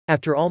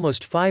After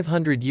almost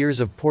 500 years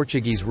of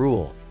Portuguese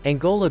rule,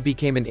 Angola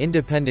became an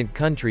independent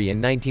country in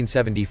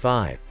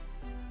 1975.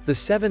 The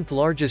seventh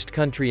largest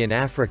country in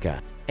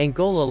Africa,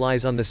 Angola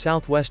lies on the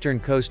southwestern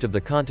coast of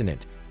the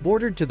continent,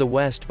 bordered to the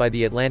west by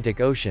the Atlantic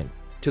Ocean,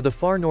 to the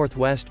far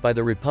northwest by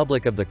the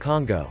Republic of the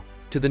Congo,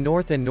 to the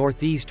north and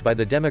northeast by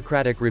the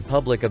Democratic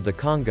Republic of the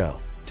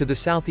Congo, to the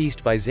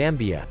southeast by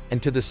Zambia,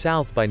 and to the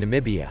south by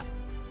Namibia.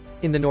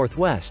 In the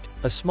northwest,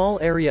 a small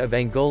area of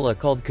Angola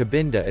called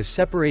Cabinda is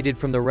separated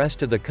from the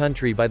rest of the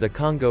country by the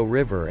Congo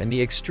River and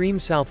the extreme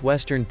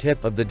southwestern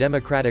tip of the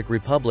Democratic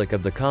Republic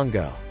of the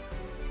Congo.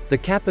 The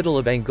capital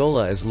of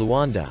Angola is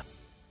Luanda.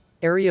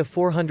 Area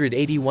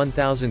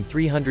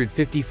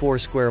 481,354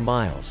 square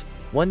miles,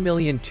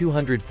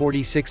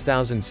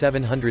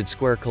 1,246,700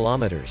 square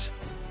kilometers.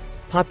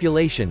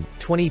 Population,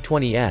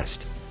 2020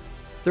 est.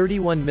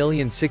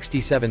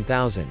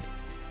 31,067,000.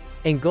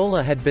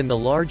 Angola had been the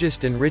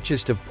largest and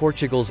richest of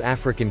Portugal's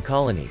African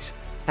colonies.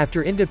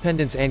 After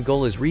independence,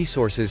 Angola's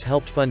resources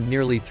helped fund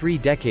nearly 3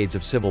 decades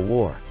of civil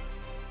war.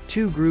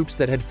 Two groups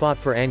that had fought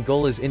for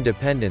Angola's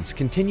independence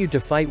continued to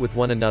fight with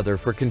one another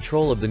for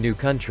control of the new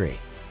country.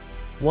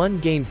 One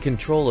gained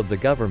control of the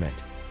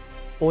government.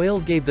 Oil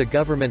gave the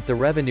government the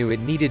revenue it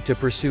needed to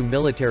pursue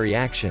military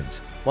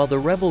actions, while the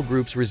rebel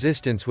group's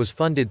resistance was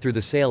funded through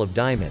the sale of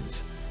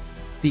diamonds.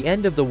 The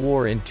end of the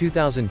war in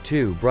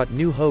 2002 brought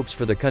new hopes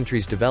for the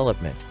country's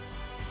development.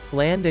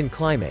 Land and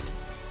climate.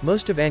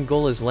 Most of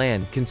Angola's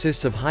land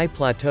consists of high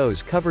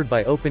plateaus covered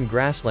by open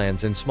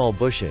grasslands and small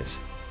bushes.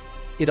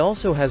 It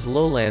also has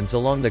lowlands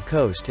along the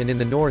coast and in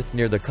the north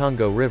near the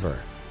Congo River.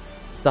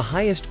 The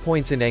highest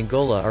points in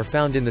Angola are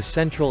found in the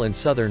central and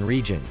southern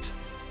regions.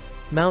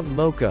 Mount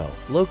Moko,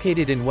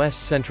 located in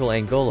west-central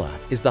Angola,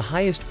 is the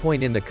highest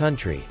point in the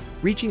country,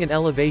 reaching an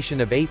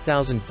elevation of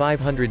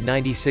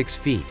 8,596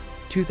 feet,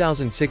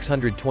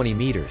 2,620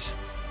 meters.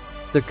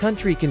 The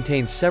country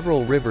contains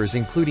several rivers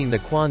including the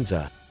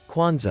Kwanza,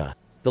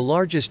 the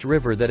largest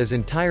river that is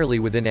entirely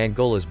within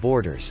Angola's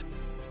borders.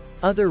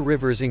 Other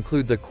rivers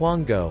include the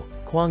Kwango,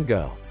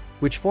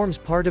 which forms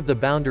part of the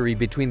boundary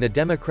between the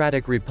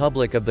Democratic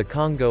Republic of the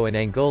Congo and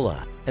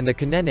Angola, and the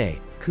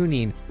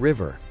Kunene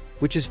River,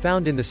 which is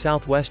found in the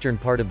southwestern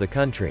part of the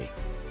country.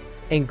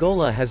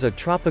 Angola has a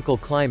tropical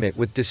climate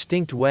with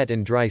distinct wet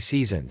and dry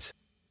seasons.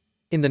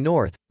 In the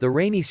north, the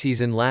rainy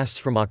season lasts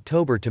from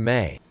October to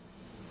May.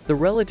 The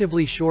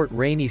relatively short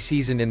rainy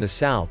season in the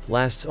south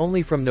lasts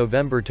only from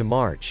November to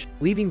March,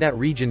 leaving that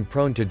region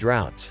prone to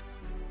droughts.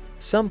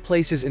 Some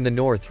places in the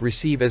north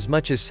receive as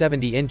much as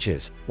 70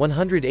 inches,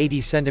 180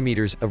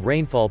 centimeters, of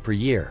rainfall per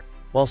year,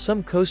 while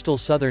some coastal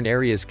southern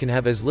areas can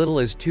have as little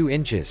as 2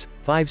 inches,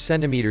 5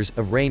 centimeters,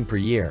 of rain per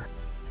year.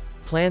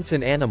 Plants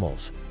and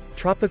animals.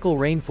 Tropical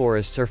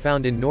rainforests are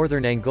found in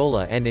northern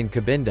Angola and in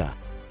Cabinda.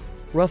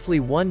 Roughly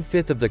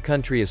 1/5 of the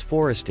country is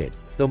forested,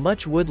 though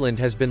much woodland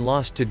has been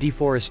lost to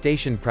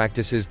deforestation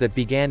practices that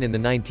began in the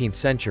 19th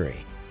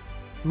century.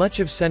 Much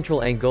of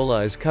central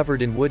Angola is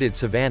covered in wooded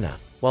savanna,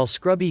 while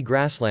scrubby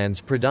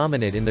grasslands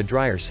predominate in the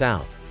drier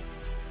south.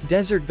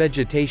 Desert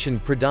vegetation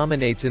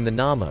predominates in the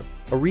Namib,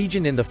 a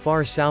region in the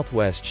far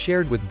southwest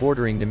shared with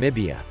bordering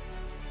Namibia.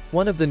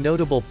 One of the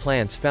notable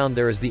plants found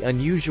there is the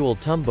unusual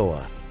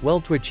tumboa,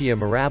 Weltwichia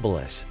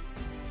mirabilis.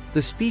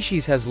 The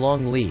species has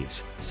long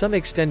leaves, some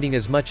extending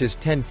as much as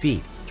 10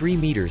 feet, 3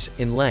 meters,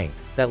 in length,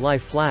 that lie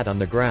flat on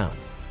the ground.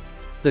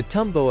 The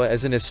tumboa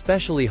is an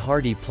especially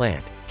hardy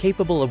plant,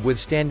 capable of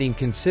withstanding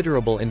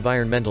considerable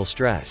environmental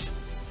stress.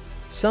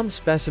 Some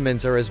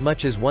specimens are as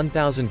much as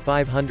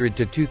 1,500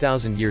 to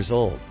 2,000 years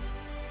old.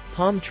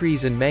 Palm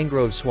trees and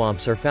mangrove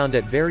swamps are found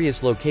at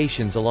various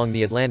locations along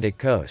the Atlantic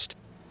coast.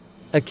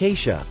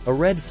 Acacia, a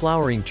red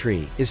flowering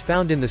tree, is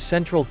found in the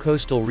central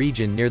coastal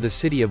region near the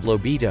city of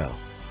Lobito.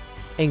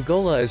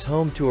 Angola is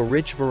home to a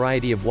rich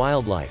variety of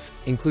wildlife,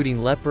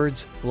 including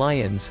leopards,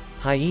 lions,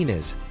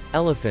 hyenas,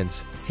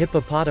 elephants,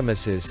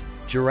 hippopotamuses,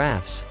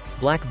 giraffes,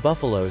 black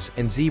buffaloes,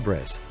 and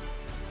zebras.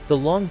 The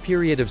long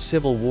period of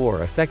civil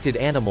war affected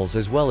animals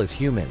as well as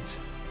humans.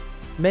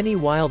 Many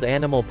wild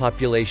animal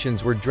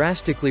populations were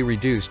drastically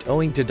reduced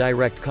owing to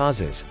direct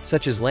causes,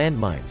 such as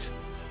landmines.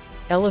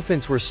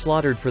 Elephants were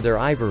slaughtered for their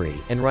ivory,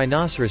 and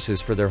rhinoceroses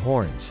for their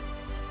horns.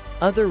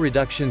 Other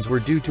reductions were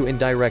due to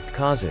indirect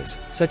causes,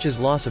 such as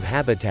loss of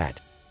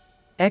habitat.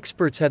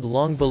 Experts had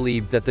long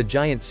believed that the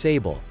giant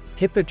sable,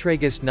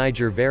 Hippotragus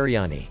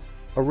niger-veriani,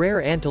 a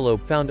rare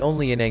antelope found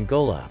only in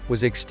Angola,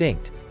 was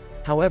extinct.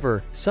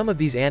 However, some of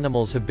these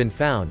animals have been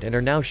found and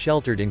are now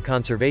sheltered in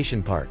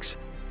conservation parks.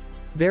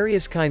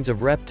 Various kinds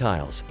of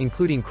reptiles,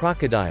 including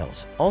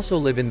crocodiles, also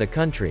live in the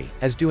country,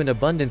 as do an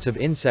abundance of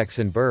insects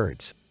and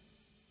birds.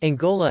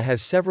 Angola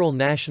has several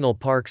national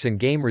parks and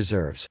game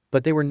reserves,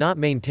 but they were not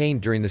maintained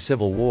during the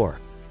Civil War.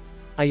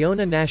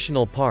 Iona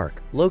National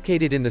Park,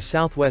 located in the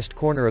southwest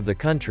corner of the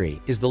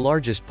country, is the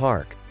largest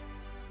park.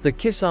 The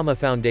Kisama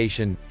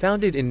Foundation,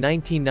 founded in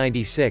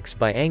 1996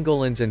 by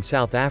Angolans and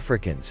South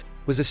Africans,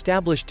 was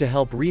established to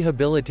help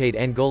rehabilitate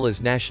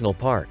Angola's national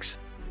parks.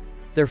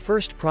 Their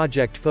first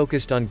project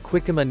focused on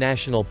Kwikima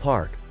National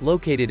Park,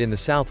 located in the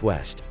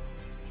southwest.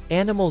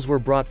 Animals were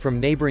brought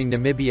from neighboring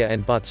Namibia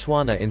and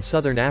Botswana in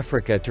southern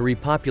Africa to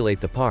repopulate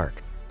the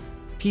park.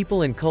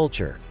 People and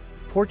culture.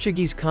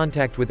 Portuguese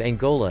contact with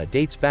Angola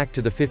dates back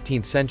to the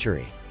 15th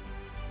century.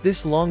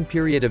 This long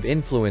period of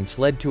influence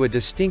led to a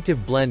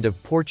distinctive blend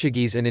of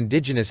Portuguese and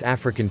indigenous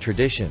African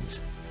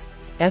traditions.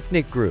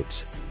 Ethnic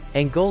groups.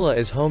 Angola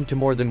is home to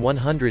more than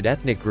 100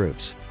 ethnic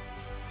groups.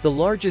 The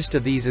largest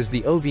of these is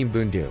the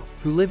Ovimbundu,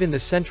 who live in the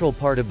central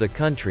part of the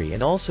country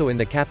and also in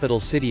the capital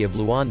city of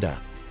Luanda.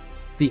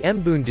 The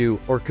Mbundu,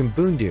 or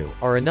Kimbundu,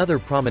 are another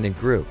prominent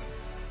group.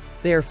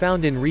 They are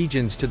found in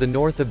regions to the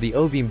north of the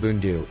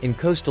Ovimbundu, in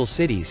coastal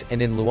cities,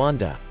 and in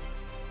Luanda.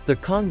 The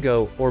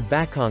Congo, or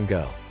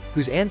Bakongo,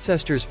 whose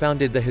ancestors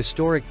founded the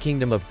historic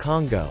Kingdom of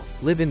Congo,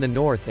 live in the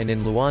north and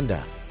in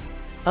Luanda.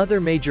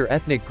 Other major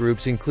ethnic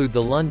groups include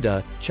the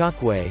Lunda,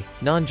 Chokwe,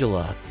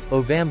 Nanjala,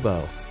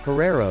 Ovambo,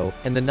 Herero,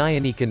 and the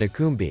Nyanika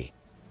Nkumbi.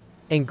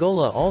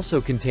 Angola also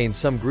contains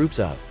some groups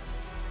of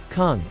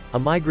Kung, a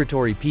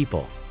migratory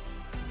people.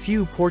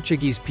 Few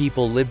Portuguese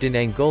people lived in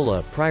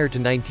Angola prior to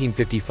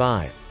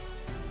 1955.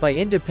 By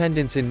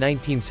independence in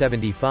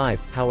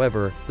 1975,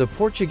 however, the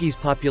Portuguese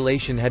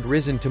population had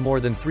risen to more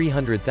than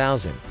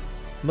 300,000.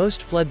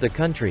 Most fled the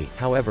country,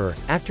 however,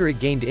 after it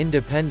gained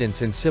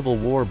independence and civil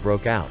war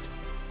broke out.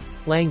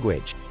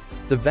 Language.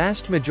 The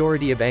vast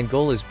majority of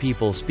Angola's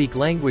people speak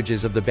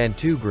languages of the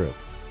Bantu group.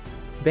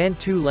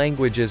 Bantu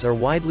languages are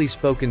widely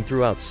spoken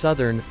throughout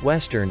southern,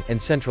 western, and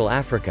central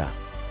Africa.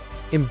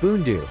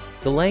 Mbundu,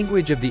 the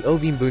language of the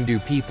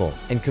Ovimbundu people,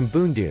 and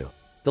Kimbundu,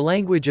 the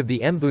language of the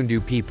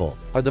Mbundu people,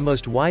 are the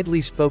most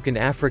widely spoken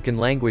African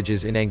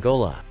languages in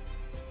Angola.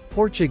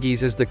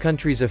 Portuguese is the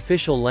country's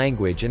official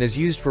language and is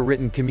used for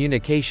written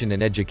communication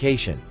and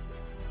education.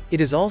 It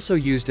is also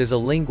used as a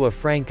lingua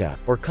franca,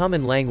 or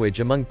common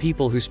language among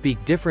people who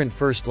speak different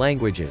first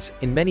languages,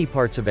 in many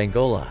parts of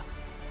Angola.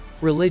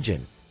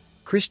 Religion.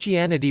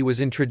 Christianity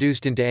was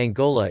introduced into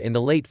Angola in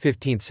the late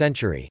 15th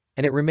century,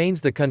 and it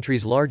remains the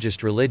country's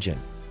largest religion.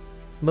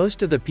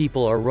 Most of the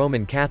people are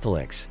Roman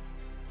Catholics.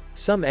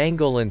 Some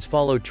Angolans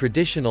follow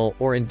traditional,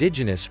 or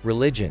indigenous,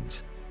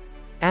 religions.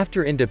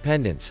 After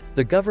independence,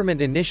 the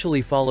government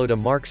initially followed a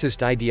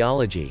Marxist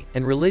ideology,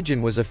 and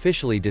religion was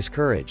officially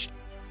discouraged.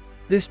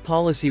 This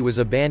policy was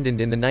abandoned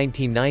in the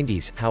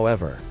 1990s,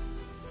 however.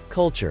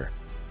 Culture.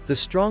 The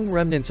strong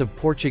remnants of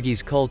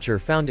Portuguese culture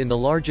found in the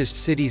largest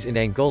cities in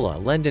Angola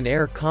lend an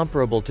air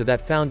comparable to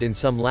that found in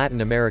some Latin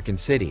American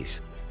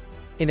cities.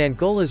 In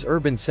Angola's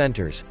urban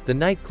centers, the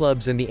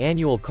nightclubs and the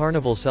annual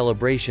carnival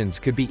celebrations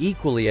could be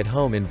equally at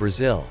home in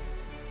Brazil.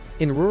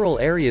 In rural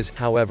areas,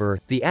 however,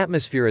 the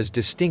atmosphere is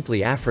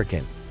distinctly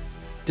African.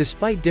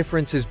 Despite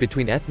differences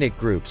between ethnic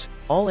groups,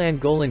 all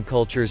Angolan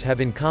cultures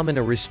have in common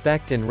a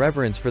respect and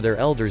reverence for their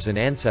elders and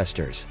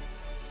ancestors.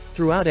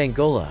 Throughout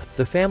Angola,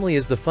 the family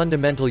is the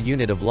fundamental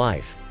unit of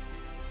life.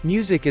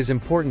 Music is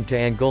important to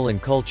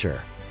Angolan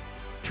culture.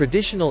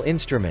 Traditional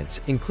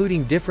instruments,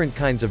 including different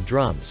kinds of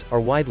drums, are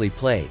widely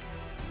played.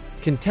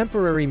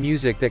 Contemporary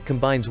music that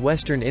combines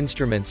Western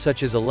instruments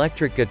such as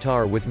electric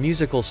guitar with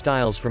musical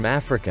styles from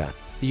Africa,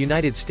 the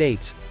United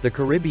States, the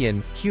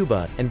Caribbean,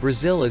 Cuba, and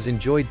Brazil is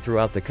enjoyed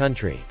throughout the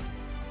country.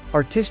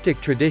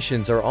 Artistic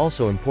traditions are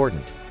also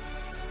important.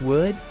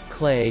 Wood,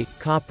 clay,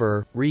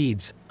 copper,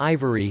 reeds,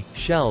 ivory,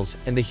 shells,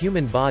 and the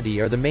human body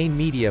are the main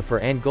media for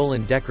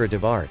Angolan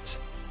decorative arts.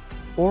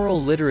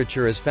 Oral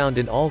literature is found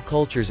in all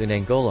cultures in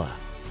Angola.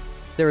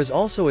 There is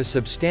also a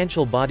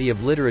substantial body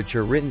of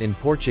literature written in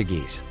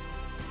Portuguese.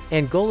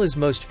 Angola's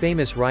most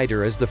famous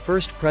writer is the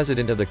first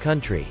president of the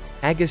country,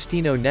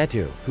 Agostinho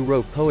Neto, who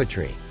wrote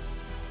poetry.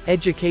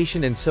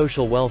 Education and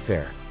social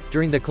welfare.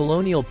 During the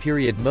colonial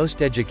period,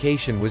 most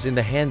education was in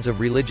the hands of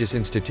religious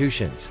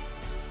institutions.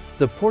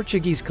 The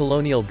Portuguese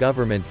colonial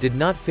government did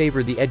not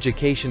favor the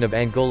education of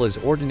Angola's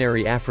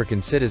ordinary African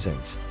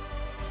citizens.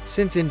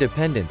 Since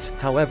independence,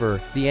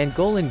 however, the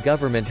Angolan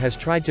government has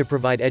tried to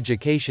provide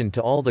education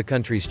to all the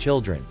country's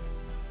children.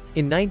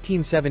 In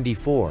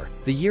 1974,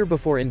 the year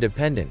before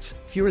independence,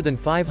 fewer than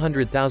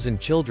 500,000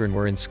 children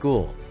were in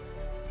school.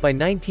 By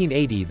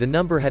 1980, the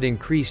number had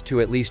increased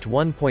to at least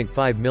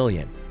 1.5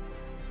 million.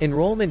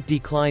 Enrollment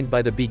declined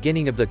by the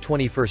beginning of the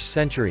 21st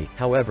century,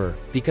 however,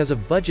 because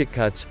of budget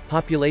cuts,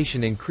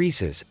 population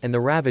increases, and the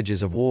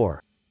ravages of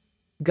war.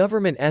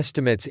 Government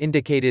estimates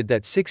indicated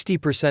that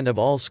 60% of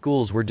all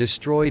schools were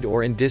destroyed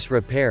or in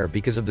disrepair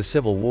because of the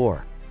Civil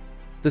War.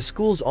 The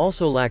schools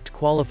also lacked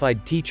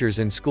qualified teachers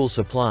and school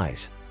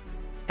supplies.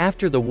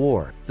 After the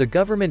war, the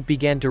government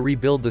began to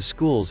rebuild the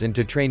schools and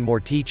to train more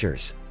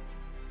teachers.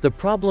 The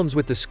problems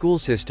with the school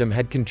system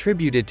had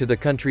contributed to the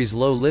country's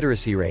low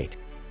literacy rate.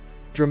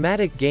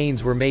 Dramatic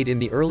gains were made in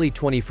the early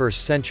 21st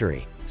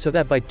century, so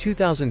that by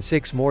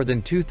 2006 more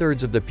than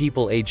two-thirds of the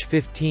people aged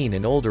 15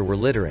 and older were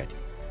literate.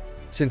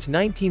 Since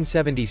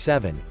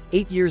 1977,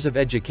 8 years of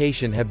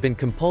education have been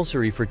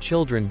compulsory for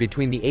children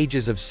between the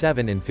ages of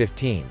 7 and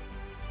 15.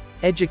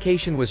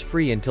 Education was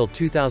free until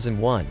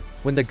 2001,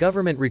 when the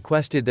government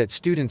requested that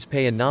students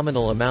pay a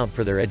nominal amount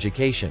for their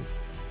education.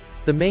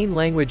 The main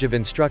language of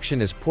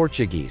instruction is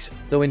Portuguese,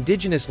 though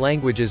indigenous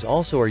languages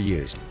also are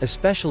used,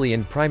 especially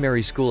in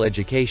primary school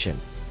education.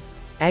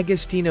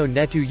 Agostinho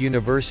Neto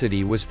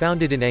University was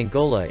founded in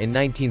Angola in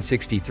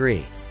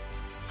 1963.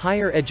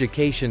 Higher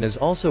education is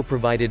also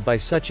provided by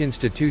such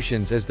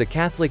institutions as the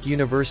Catholic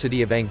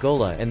University of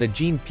Angola and the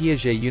Jean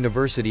Piaget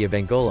University of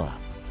Angola.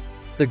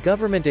 The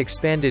government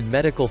expanded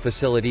medical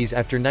facilities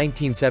after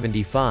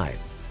 1975,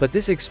 but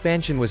this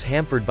expansion was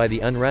hampered by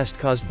the unrest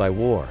caused by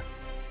war.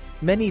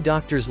 Many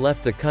doctors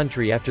left the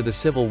country after the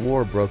civil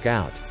war broke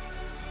out.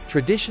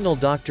 Traditional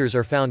doctors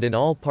are found in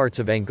all parts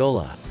of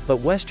Angola, but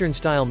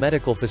Western-style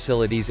medical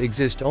facilities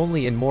exist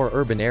only in more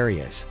urban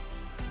areas.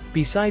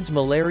 Besides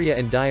malaria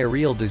and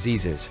diarrheal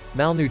diseases,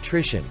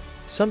 malnutrition,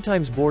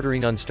 sometimes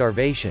bordering on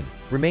starvation,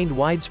 remained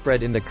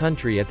widespread in the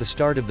country at the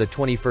start of the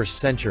 21st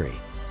century.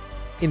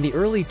 In the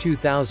early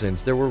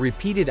 2000s there were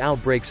repeated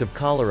outbreaks of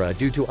cholera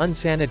due to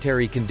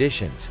unsanitary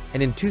conditions,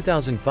 and in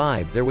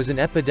 2005 there was an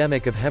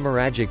epidemic of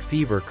hemorrhagic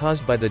fever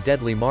caused by the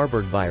deadly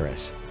Marburg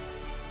virus.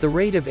 The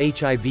rate of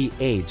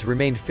HIV/AIDS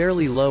remained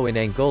fairly low in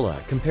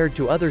Angola compared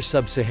to other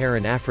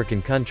sub-Saharan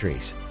African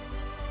countries.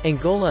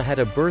 Angola had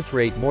a birth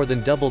rate more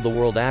than double the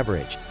world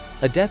average,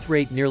 a death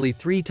rate nearly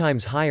 3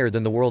 times higher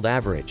than the world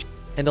average,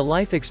 and a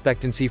life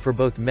expectancy for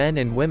both men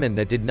and women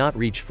that did not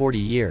reach 40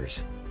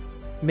 years.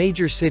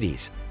 Major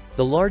cities.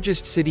 The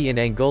largest city in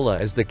Angola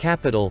is the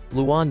capital,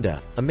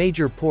 Luanda, a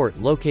major port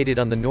located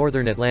on the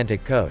northern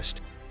Atlantic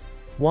coast.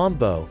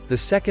 Wambo, the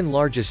second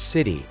largest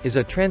city, is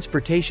a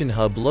transportation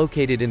hub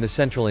located in the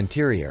central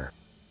interior.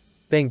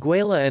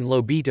 Benguela and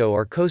Lobito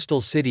are coastal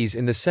cities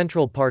in the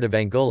central part of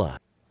Angola.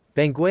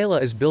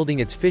 Benguela is building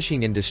its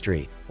fishing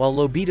industry, while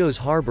Lobito's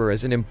harbor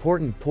is an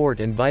important port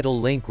and vital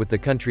link with the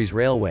country's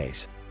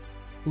railways.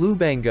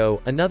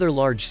 Lubango, another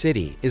large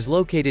city, is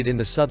located in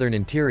the southern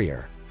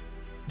interior.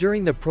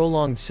 During the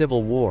prolonged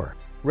civil war,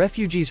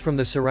 refugees from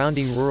the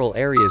surrounding rural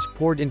areas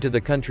poured into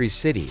the country's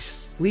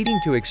cities, leading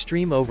to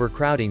extreme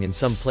overcrowding in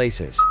some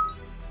places.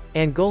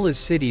 Angola's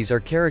cities are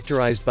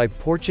characterized by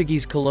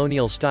Portuguese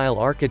colonial-style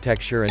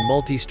architecture and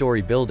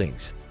multi-story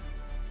buildings.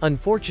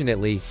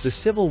 Unfortunately, the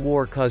Civil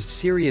War caused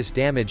serious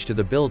damage to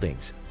the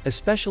buildings,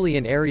 especially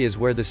in areas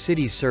where the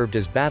cities served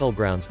as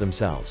battlegrounds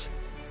themselves.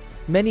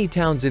 Many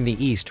towns in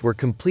the east were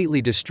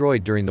completely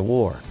destroyed during the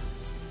war.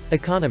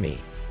 Economy.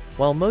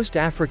 While most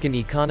African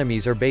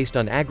economies are based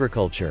on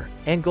agriculture,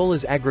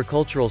 Angola's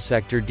agricultural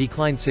sector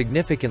declined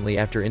significantly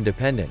after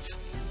independence.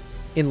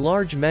 In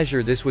large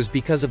measure this was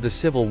because of the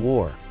Civil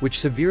War, which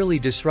severely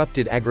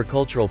disrupted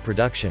agricultural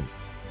production.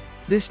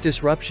 This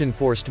disruption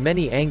forced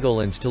many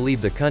Angolans to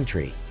leave the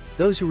country.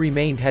 Those who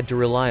remained had to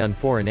rely on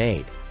foreign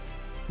aid.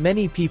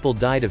 Many people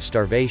died of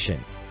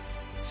starvation.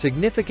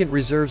 Significant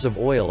reserves of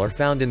oil are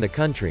found in the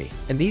country,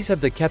 and these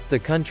have kept the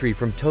country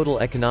from total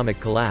economic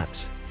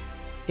collapse.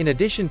 In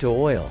addition to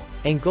oil,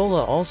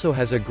 Angola also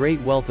has a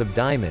great wealth of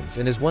diamonds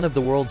and is one of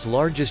the world's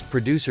largest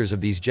producers of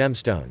these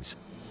gemstones.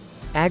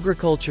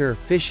 Agriculture,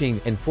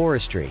 fishing, and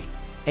forestry.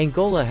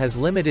 Angola has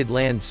limited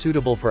land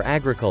suitable for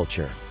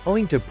agriculture,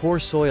 owing to poor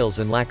soils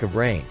and lack of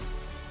rain.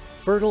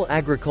 Fertile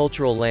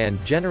agricultural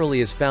land generally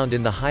is found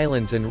in the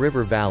highlands and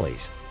river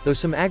valleys, though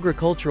some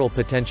agricultural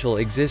potential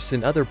exists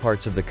in other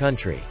parts of the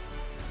country.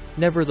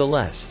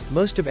 Nevertheless,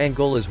 most of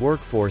Angola's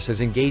workforce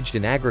is engaged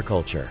in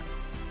agriculture.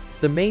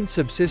 The main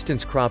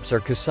subsistence crops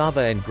are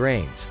cassava and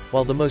grains,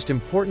 while the most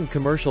important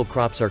commercial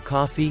crops are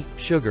coffee,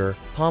 sugar,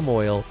 palm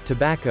oil,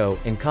 tobacco,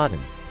 and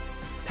cotton.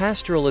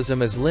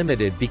 Pastoralism is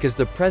limited because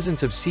the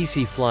presence of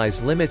tsetse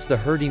flies limits the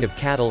herding of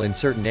cattle in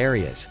certain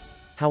areas.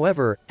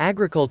 However,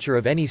 agriculture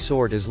of any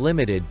sort is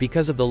limited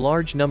because of the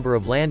large number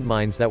of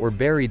landmines that were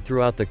buried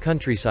throughout the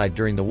countryside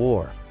during the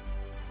war.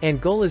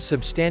 Angola's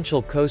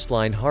substantial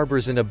coastline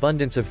harbors an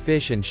abundance of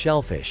fish and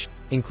shellfish,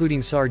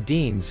 including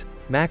sardines,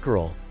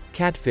 mackerel,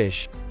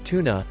 catfish,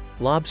 tuna,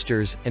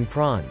 lobsters, and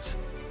prawns.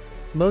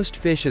 Most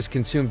fish is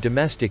consumed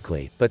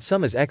domestically, but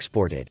some is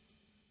exported.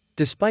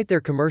 Despite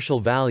their commercial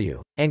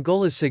value,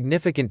 Angola's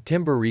significant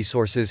timber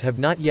resources have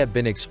not yet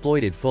been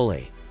exploited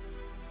fully.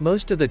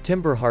 Most of the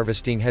timber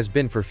harvesting has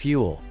been for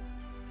fuel.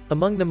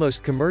 Among the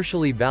most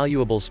commercially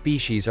valuable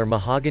species are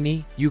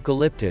mahogany,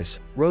 eucalyptus,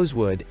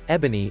 rosewood,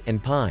 ebony,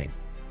 and pine.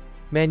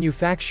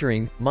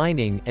 Manufacturing,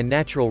 mining, and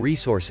natural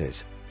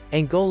resources.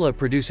 Angola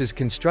produces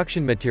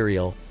construction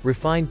material,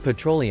 refined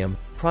petroleum,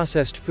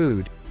 processed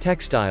food,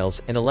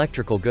 textiles, and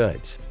electrical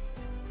goods.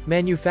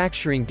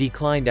 Manufacturing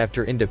declined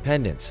after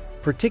independence,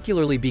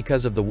 particularly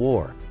because of the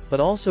war, but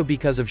also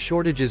because of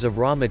shortages of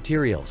raw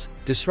materials,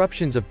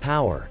 disruptions of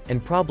power,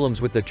 and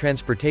problems with the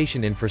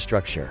transportation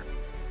infrastructure.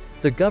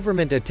 The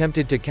government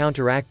attempted to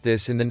counteract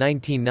this in the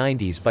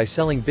 1990s by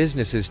selling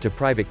businesses to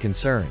private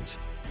concerns.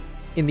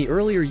 In the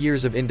earlier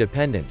years of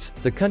independence,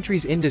 the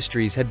country's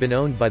industries had been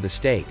owned by the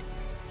state.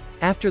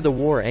 After the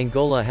war,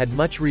 Angola had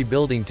much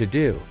rebuilding to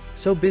do,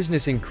 so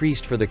business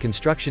increased for the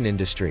construction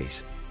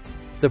industries.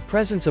 The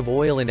presence of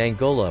oil in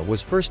Angola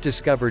was first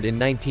discovered in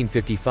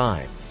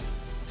 1955.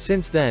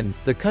 Since then,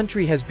 the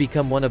country has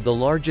become one of the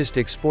largest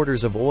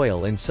exporters of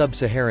oil in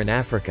sub-Saharan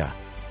Africa.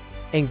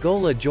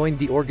 Angola joined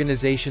the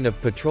Organization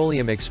of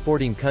Petroleum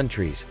Exporting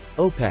Countries,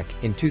 OPEC,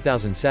 in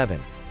 2007.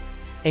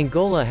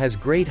 Angola has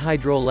great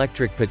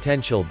hydroelectric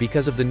potential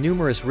because of the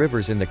numerous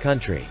rivers in the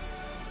country.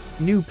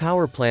 New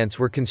power plants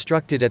were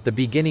constructed at the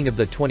beginning of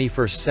the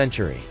 21st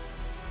century.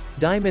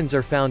 Diamonds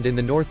are found in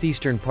the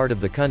northeastern part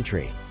of the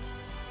country.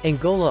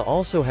 Angola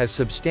also has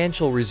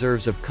substantial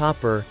reserves of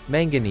copper,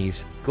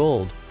 manganese,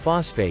 gold,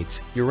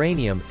 phosphates,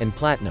 uranium, and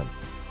platinum.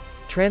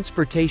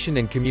 Transportation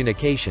and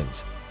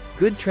communications.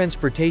 Good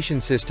transportation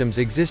systems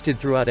existed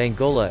throughout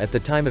Angola at the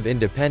time of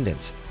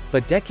independence,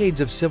 but decades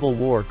of civil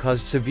war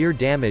caused severe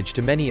damage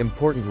to many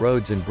important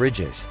roads and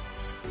bridges.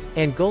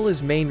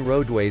 Angola's main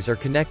roadways are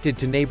connected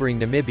to neighboring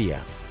Namibia,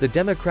 the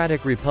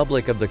Democratic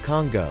Republic of the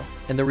Congo,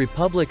 and the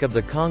Republic of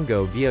the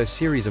Congo via a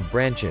series of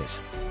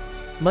branches.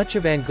 Much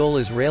of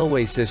Angola's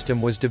railway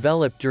system was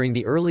developed during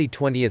the early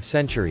 20th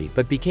century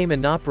but became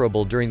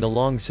inoperable during the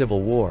long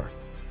civil war.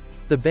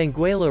 The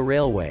Benguela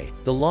Railway,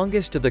 the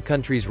longest of the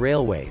country's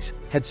railways,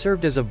 had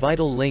served as a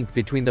vital link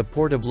between the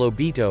port of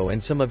Lobito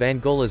and some of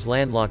Angola's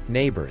landlocked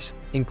neighbors,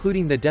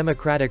 including the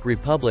Democratic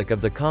Republic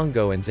of the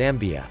Congo and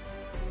Zambia.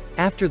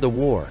 After the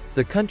war,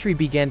 the country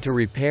began to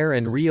repair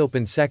and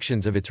reopen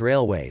sections of its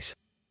railways.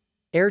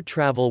 Air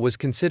travel was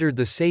considered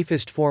the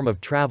safest form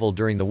of travel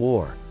during the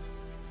war.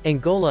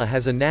 Angola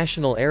has a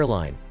national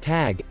airline,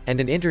 TAG, and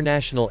an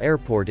international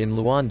airport in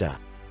Luanda.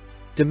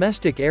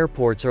 Domestic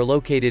airports are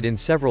located in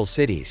several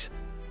cities.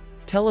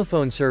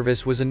 Telephone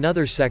service was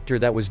another sector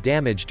that was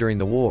damaged during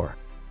the war.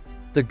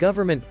 The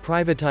government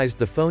privatized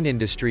the phone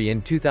industry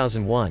in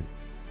 2001.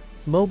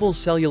 Mobile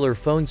cellular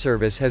phone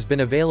service has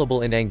been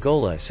available in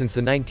Angola since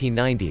the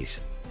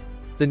 1990s.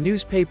 The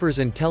newspapers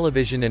and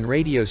television and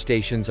radio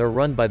stations are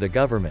run by the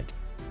government.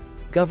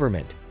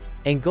 Government.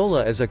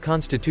 Angola is a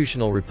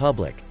constitutional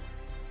republic.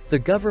 The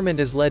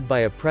government is led by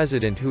a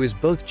president who is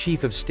both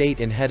chief of state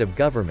and head of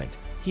government.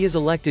 He is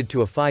elected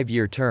to a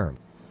 5-year term.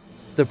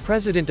 The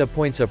president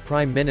appoints a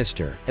prime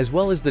minister, as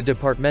well as the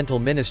departmental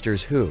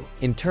ministers who,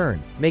 in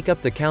turn, make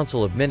up the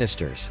Council of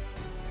Ministers.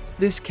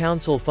 This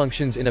council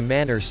functions in a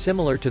manner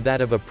similar to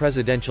that of a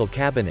presidential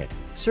cabinet,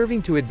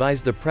 serving to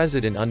advise the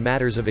president on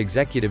matters of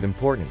executive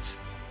importance.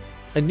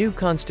 A new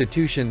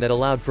constitution that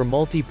allowed for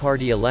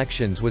multi-party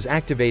elections was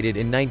activated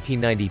in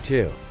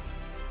 1992.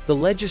 The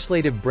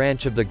legislative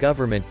branch of the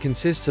government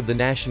consists of the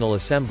National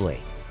Assembly.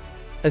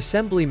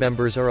 Assembly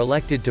members are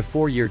elected to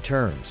 4-year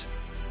terms.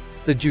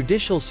 The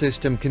judicial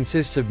system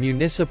consists of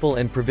municipal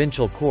and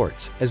provincial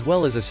courts, as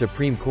well as a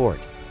Supreme Court.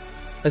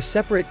 A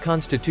separate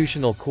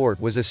constitutional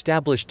court was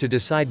established to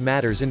decide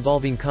matters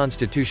involving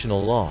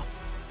constitutional law.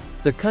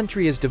 The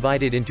country is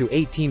divided into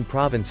 18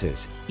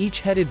 provinces, each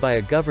headed by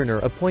a governor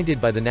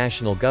appointed by the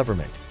national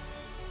government.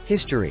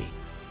 History.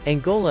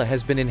 Angola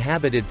has been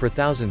inhabited for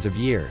thousands of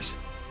years.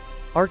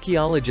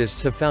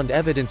 Archaeologists have found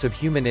evidence of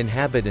human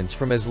inhabitants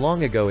from as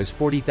long ago as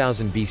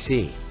 40,000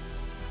 BC.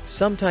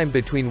 Sometime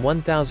between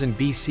 1000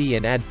 BC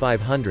and AD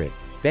 500,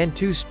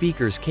 Bantu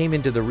speakers came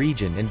into the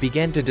region and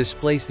began to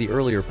displace the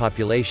earlier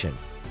population.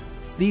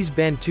 These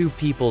Bantu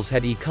peoples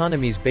had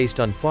economies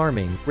based on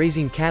farming,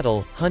 raising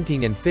cattle,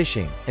 hunting and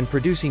fishing, and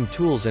producing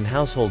tools and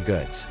household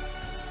goods.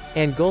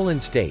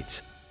 Angolan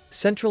states.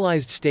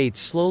 Centralized states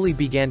slowly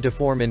began to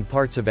form in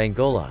parts of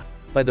Angola.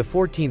 By the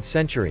 14th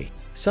century,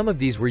 some of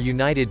these were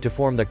united to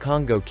form the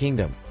Congo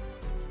Kingdom.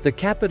 The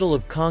capital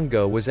of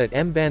Congo was at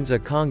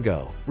Mbanza,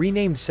 Congo,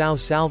 renamed São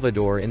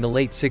Salvador in the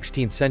late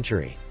 16th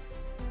century.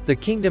 The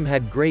kingdom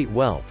had great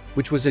wealth,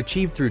 which was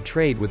achieved through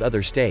trade with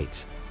other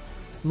states.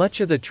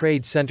 Much of the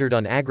trade centered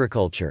on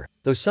agriculture,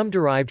 though some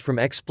derived from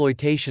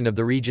exploitation of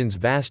the region's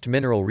vast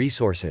mineral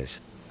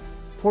resources.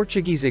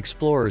 Portuguese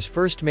explorers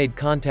first made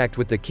contact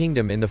with the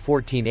kingdom in the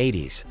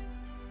 1480s.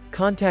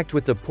 Contact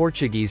with the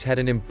Portuguese had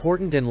an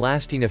important and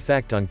lasting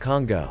effect on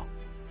Congo.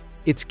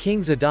 Its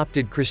kings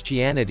adopted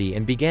Christianity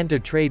and began to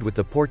trade with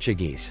the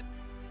Portuguese.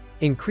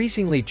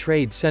 Increasingly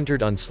trade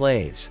centered on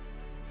slaves.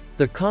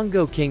 The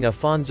Congo king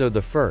Afonso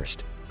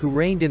I, who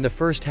reigned in the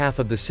first half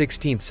of the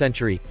 16th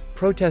century,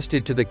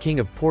 protested to the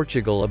King of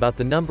Portugal about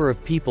the number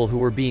of people who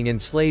were being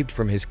enslaved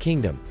from his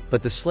kingdom,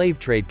 but the slave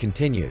trade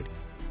continued.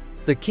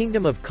 The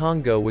Kingdom of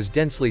Congo was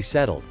densely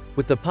settled,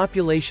 with the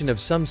population of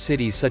some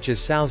cities such as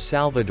São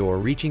Salvador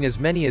reaching as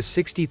many as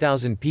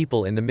 60,000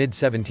 people in the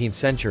mid-17th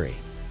century.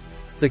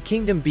 The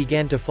kingdom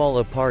began to fall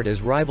apart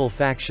as rival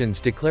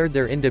factions declared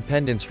their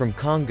independence from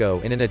Congo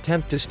in an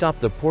attempt to stop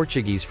the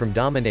Portuguese from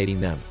dominating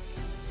them.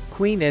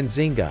 Queen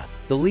Nzinga,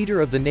 the leader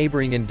of the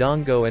neighboring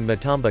Ndongo and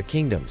Matamba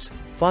kingdoms,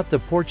 fought the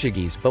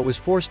Portuguese but was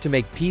forced to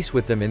make peace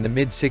with them in the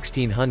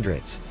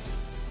mid-1600s.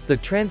 The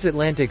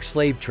transatlantic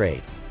slave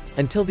trade.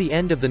 Until the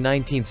end of the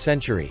 19th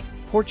century,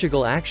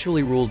 Portugal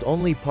actually ruled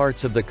only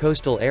parts of the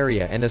coastal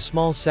area and a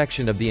small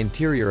section of the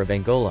interior of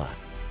Angola.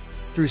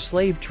 Through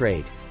slave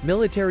trade,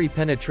 military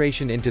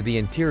penetration into the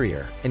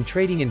interior, and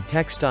trading in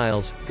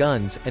textiles,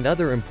 guns, and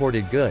other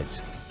imported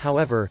goods,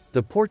 however,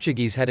 the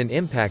Portuguese had an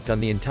impact on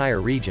the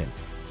entire region.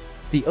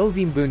 The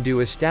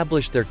Ovimbundu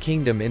established their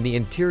kingdom in the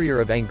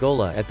interior of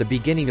Angola at the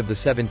beginning of the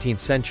 17th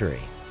century.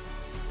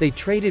 They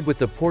traded with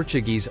the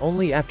Portuguese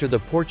only after the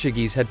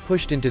Portuguese had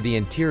pushed into the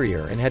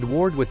interior and had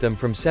warred with them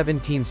from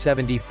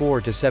 1774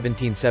 to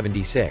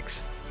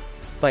 1776.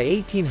 By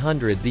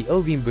 1800 the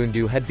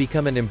Ovimbundu had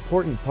become an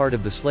important part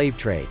of the slave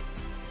trade.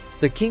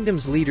 The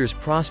kingdom's leaders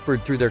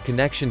prospered through their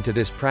connection to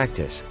this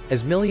practice,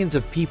 as millions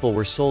of people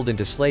were sold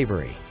into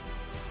slavery.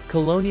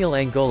 Colonial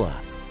Angola.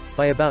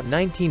 By about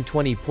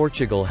 1920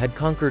 Portugal had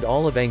conquered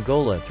all of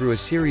Angola through a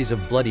series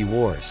of bloody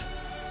wars.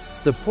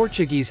 The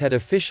Portuguese had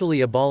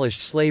officially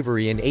abolished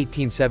slavery in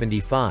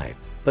 1875,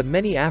 but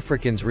many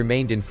Africans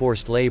remained in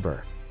forced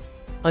labor.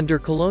 Under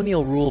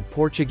colonial rule,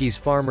 Portuguese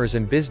farmers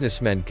and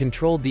businessmen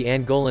controlled the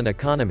Angolan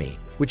economy,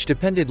 which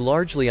depended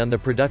largely on the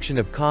production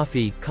of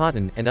coffee,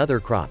 cotton, and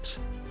other crops.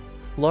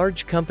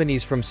 Large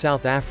companies from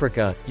South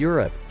Africa,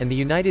 Europe, and the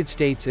United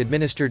States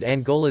administered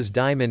Angola's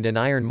diamond and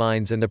iron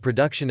mines and the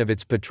production of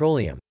its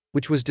petroleum,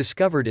 which was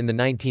discovered in the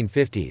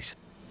 1950s.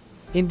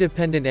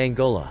 Independent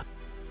Angola.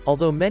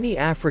 Although many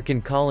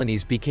African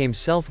colonies became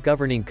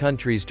self-governing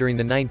countries during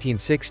the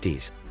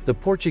 1960s, the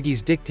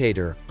Portuguese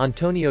dictator,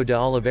 António de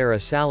Oliveira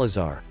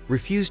Salazar,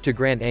 refused to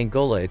grant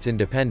Angola its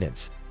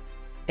independence.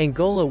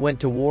 Angola went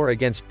to war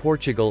against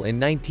Portugal in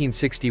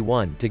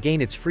 1961 to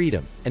gain its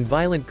freedom, and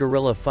violent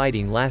guerrilla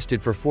fighting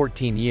lasted for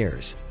 14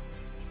 years.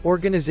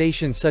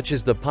 Organizations such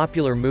as the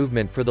Popular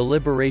Movement for the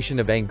Liberation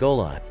of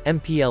Angola,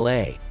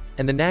 MPLA,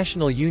 and the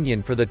National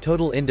Union for the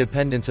Total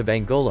Independence of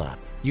Angola,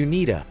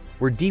 UNITA,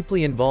 were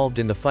deeply involved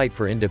in the fight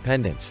for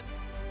independence.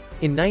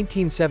 In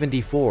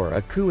 1974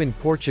 a coup in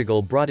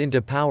Portugal brought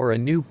into power a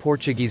new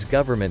Portuguese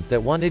government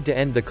that wanted to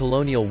end the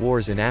colonial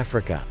wars in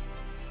Africa.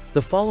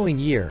 The following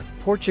year,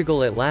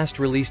 Portugal at last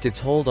released its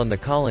hold on the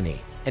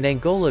colony, and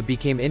Angola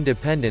became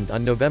independent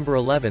on November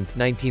 11,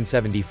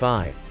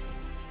 1975.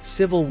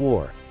 Civil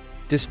War.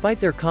 Despite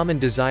their common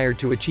desire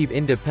to achieve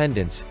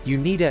independence,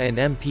 UNITA and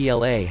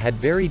MPLA had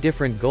very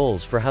different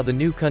goals for how the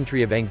new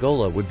country of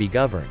Angola would be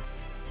governed.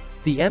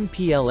 The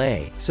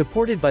MPLA,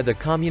 supported by the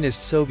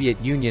Communist Soviet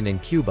Union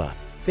and Cuba,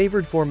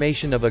 favored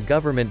formation of a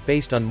government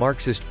based on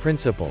Marxist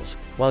principles,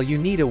 while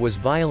UNITA was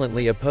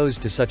violently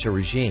opposed to such a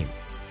regime.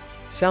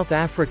 South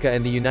Africa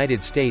and the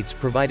United States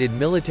provided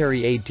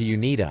military aid to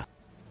UNITA.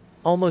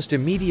 Almost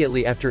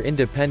immediately after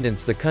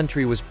independence the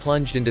country was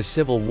plunged into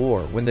civil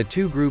war when the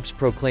two groups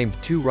proclaimed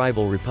two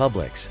rival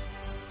republics.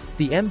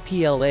 The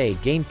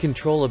MPLA gained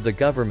control of the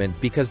government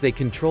because they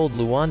controlled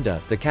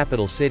Luanda, the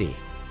capital city.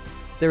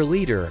 Their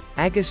leader,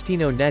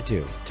 Agostinho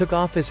Neto, took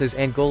office as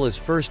Angola's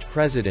first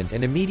president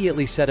and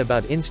immediately set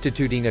about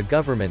instituting a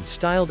government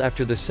styled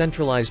after the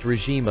centralized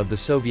regime of the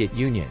Soviet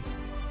Union.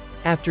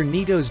 After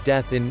Neto's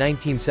death in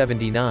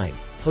 1979,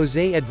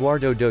 José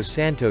Eduardo dos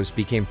Santos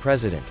became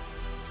president.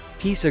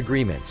 Peace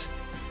agreements.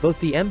 Both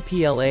the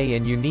MPLA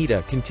and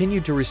UNITA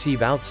continued to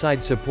receive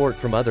outside support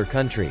from other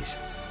countries.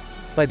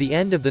 By the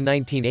end of the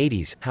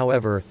 1980s,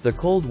 however, the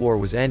Cold War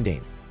was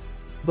ending.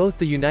 Both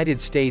the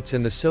United States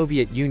and the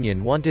Soviet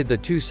Union wanted the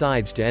two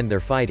sides to end their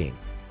fighting.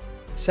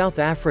 South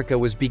Africa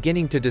was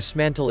beginning to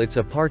dismantle its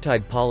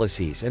apartheid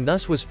policies and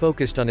thus was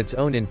focused on its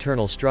own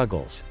internal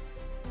struggles.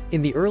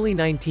 In the early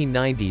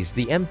 1990s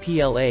the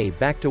MPLA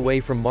backed away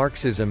from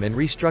Marxism and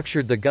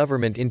restructured the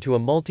government into a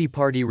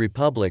multi-party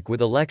republic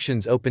with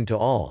elections open to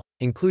all,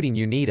 including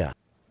UNITA.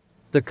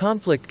 The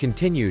conflict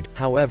continued,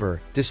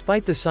 however,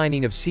 despite the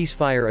signing of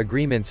ceasefire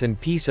agreements and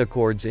peace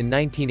accords in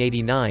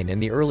 1989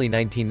 and the early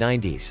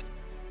 1990s.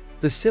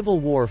 The civil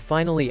war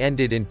finally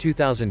ended in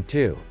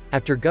 2002,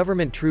 after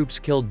government troops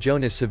killed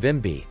Jonas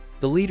Savimbi,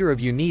 the leader of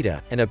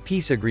UNITA, and a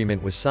peace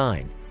agreement was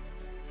signed.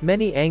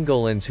 Many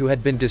Angolans who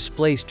had been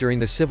displaced during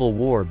the civil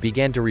war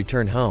began to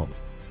return home.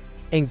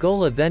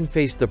 Angola then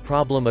faced the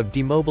problem of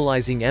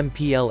demobilizing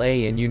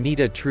MPLA and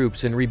UNITA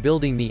troops and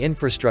rebuilding the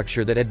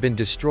infrastructure that had been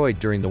destroyed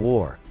during the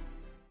war.